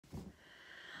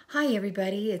Hi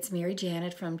everybody, it's Mary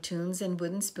Janet from Tunes and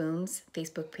Wooden Spoons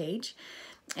Facebook page.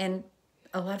 And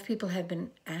a lot of people have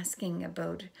been asking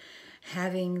about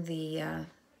having the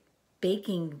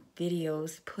baking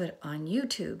videos put on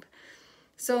YouTube.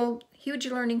 So, huge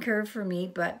learning curve for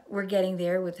me, but we're getting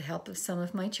there with the help of some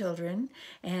of my children.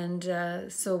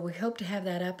 And so we hope to have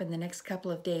that up in the next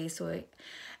couple of days. So I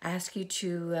ask you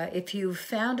to, if you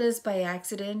found us by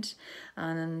accident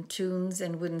on Tunes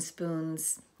and Wooden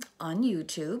Spoons on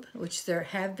YouTube, which there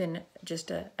have been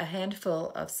just a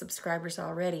handful of subscribers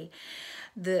already,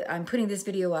 I'm putting this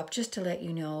video up just to let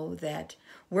you know that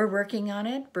we're working on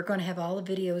it. We're going to have all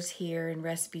the videos here and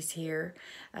recipes here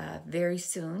very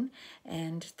soon.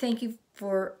 And thank you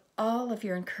for all of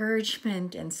your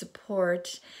encouragement and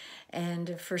support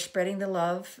and for spreading the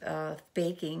love of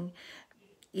baking.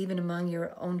 Even among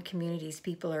your own communities,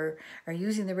 people are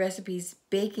using the recipes,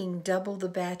 baking double the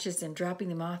batches and dropping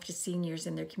them off to seniors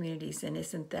in their communities. And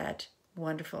isn't that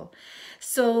wonderful?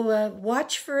 So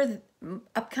watch for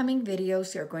upcoming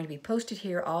videos. They're going to be posted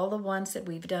here. All the ones that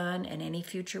we've done and any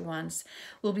future ones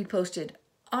will be posted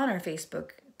on our Facebook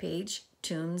page,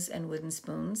 Tunes and Wooden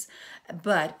Spoons,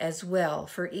 but as well,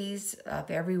 for ease of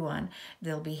everyone,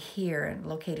 they'll be here and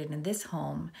located in this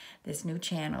home, this new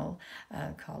channel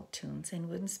called Tunes and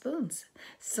Wooden Spoons.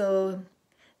 So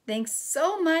thanks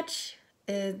so much.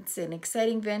 It's an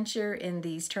exciting venture in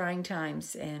these trying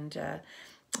times, and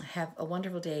have a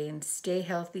wonderful day and stay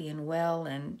healthy and well.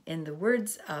 And in the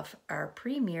words of our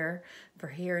premier for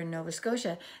here in Nova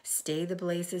Scotia, stay the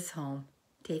blazes home.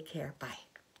 Take care. Bye.